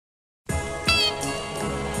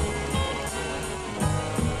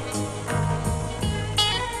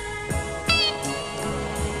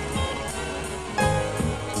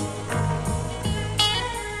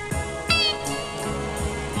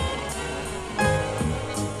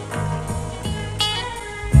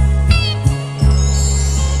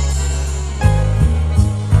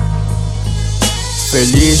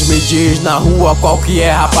infeliz me diz na rua qual que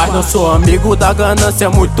é, rapaz. Não sou amigo da ganância,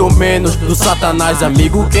 muito menos do satanás,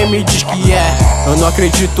 amigo quem me diz que é. Eu não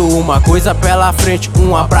acredito, uma coisa pela frente,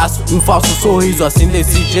 um abraço, um falso sorriso, assim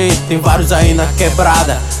desse jeito, tem vários aí na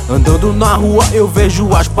quebrada. Andando na rua eu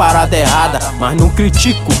vejo as paradas erradas, mas não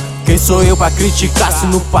critico. Quem sou eu pra criticar? Se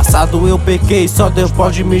no passado eu pequei, só Deus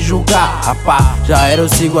pode me julgar. Rapá, já era, eu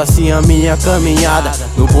sigo assim a minha caminhada.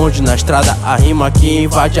 No bonde, na estrada, a rima que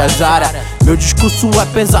invade as áreas. Meu discurso é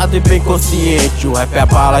pesado e bem consciente. O rap é a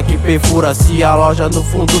bala que perfura, se aloja no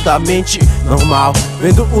fundo da mente. Normal,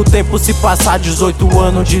 vendo o tempo se passar, 18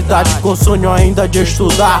 anos de idade, com sonho ainda de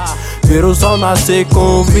estudar. Ver o sol nascer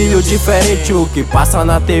com um brilho diferente. O que passa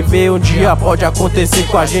na TV um dia pode acontecer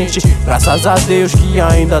com a gente. Graças a Deus que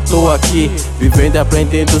ainda tô aqui, vivendo e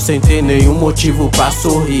aprendendo sem ter nenhum motivo pra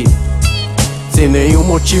sorrir. Sem nenhum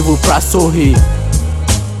motivo pra sorrir.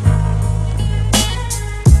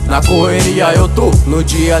 Na correria eu tô, no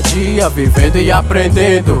dia a dia, vivendo e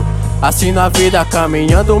aprendendo. Assim na vida,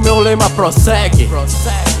 caminhando, meu lema prossegue.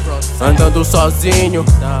 Andando sozinho,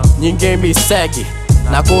 ninguém me segue.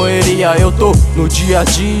 Na correria eu tô, no dia a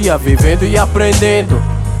dia, vivendo e aprendendo.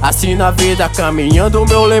 Assim na vida, caminhando,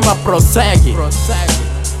 meu lema prossegue.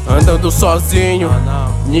 Andando sozinho,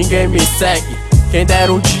 ninguém me segue. Quem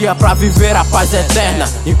dera um dia pra viver a paz eterna.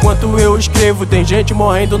 Enquanto eu escrevo, tem gente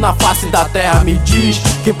morrendo na face da terra. Me diz,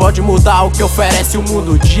 quem pode mudar o que oferece o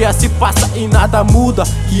mundo? O dia se passa e nada muda,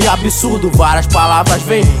 que absurdo. Várias palavras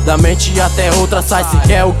vêm da mente e até outra sai. Se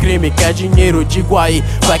quer o crime, quer dinheiro, digo aí,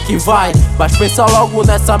 vai que vai. Mas pensa logo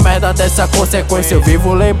nessa merda, dessa consequência. Eu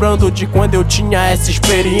vivo lembrando de quando eu tinha essa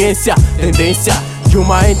experiência. Tendência de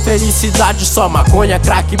uma infelicidade, só maconha,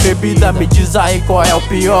 crack, bebida. Me diz aí qual é o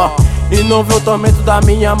pior. E não vê o tormento da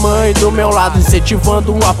minha mãe do meu lado,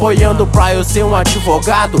 incentivando, apoiando pra eu ser um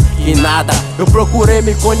advogado. E nada, eu procurei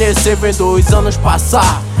me conhecer, vendo 2 anos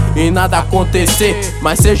passar e nada acontecer.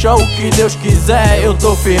 Mas seja o que Deus quiser, eu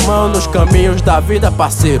tô firmando os caminhos da vida,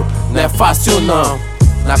 parceiro. Não é fácil não.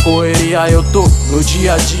 Na correria eu tô, no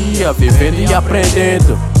dia a dia, vivendo e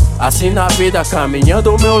aprendendo. Assim na vida,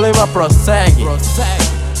 caminhando, o meu lema prossegue.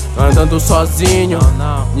 Andando sozinho,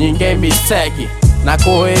 ninguém me segue. Na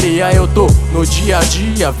correria eu tô, no dia a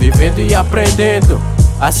dia, vivendo e aprendendo.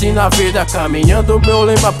 Assim na vida, caminhando, meu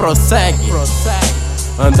lema prossegue.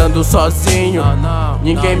 Andando sozinho,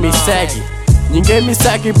 ninguém me segue. Ninguém me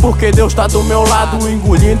segue porque Deus tá do meu lado,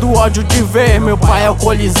 engolindo o ódio de ver meu pai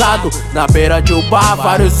alcoolizado na beira de um bar,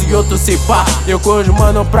 vários e outros se pá. Eu com os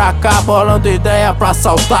mano pra cá, bolando ideia pra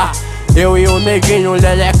saltar. Eu e o neguinho,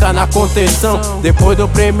 leleca na contenção. Depois do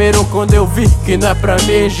primeiro, quando eu vi que não é pra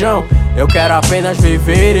mim, João, eu quero apenas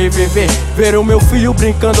viver e viver. Ver o meu filho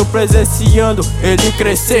brincando, presenciando ele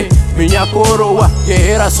crescer. Minha coroa,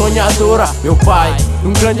 guerreira sonhadora. Meu pai,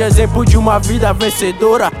 um grande exemplo de uma vida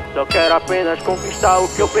vencedora. Só quero apenas conquistar o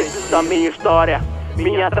que eu preciso da minha história,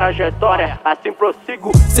 minha trajetória, assim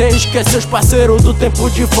prossigo, sem esquecer os parceiros do tempo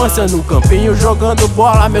de infância. No campinho jogando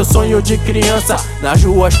bola, meu sonho de criança. Nas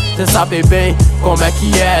ruas, cê sabe bem como é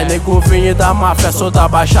que é. Nego Vinny da máfia, sou da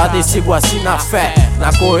baixada e sigo assim na fé.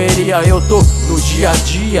 Na correria eu tô, no dia a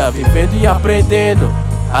dia, vivendo e aprendendo.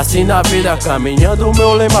 Assim na vida, caminhando, o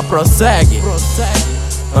meu lema prossegue.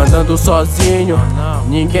 Andando sozinho,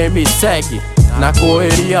 ninguém me segue. Na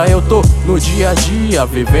correria eu tô, no dia a dia,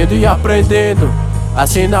 vivendo e aprendendo.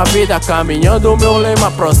 Assim na vida, caminhando, o meu lema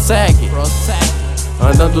prossegue.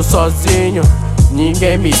 Andando sozinho,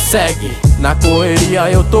 ninguém me segue. Na correria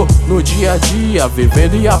eu tô, no dia a dia,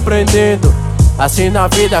 vivendo e aprendendo. Assim na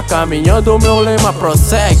vida, caminhando, o meu lema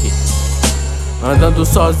prossegue. Andando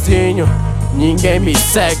sozinho, ninguém me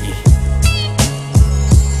segue.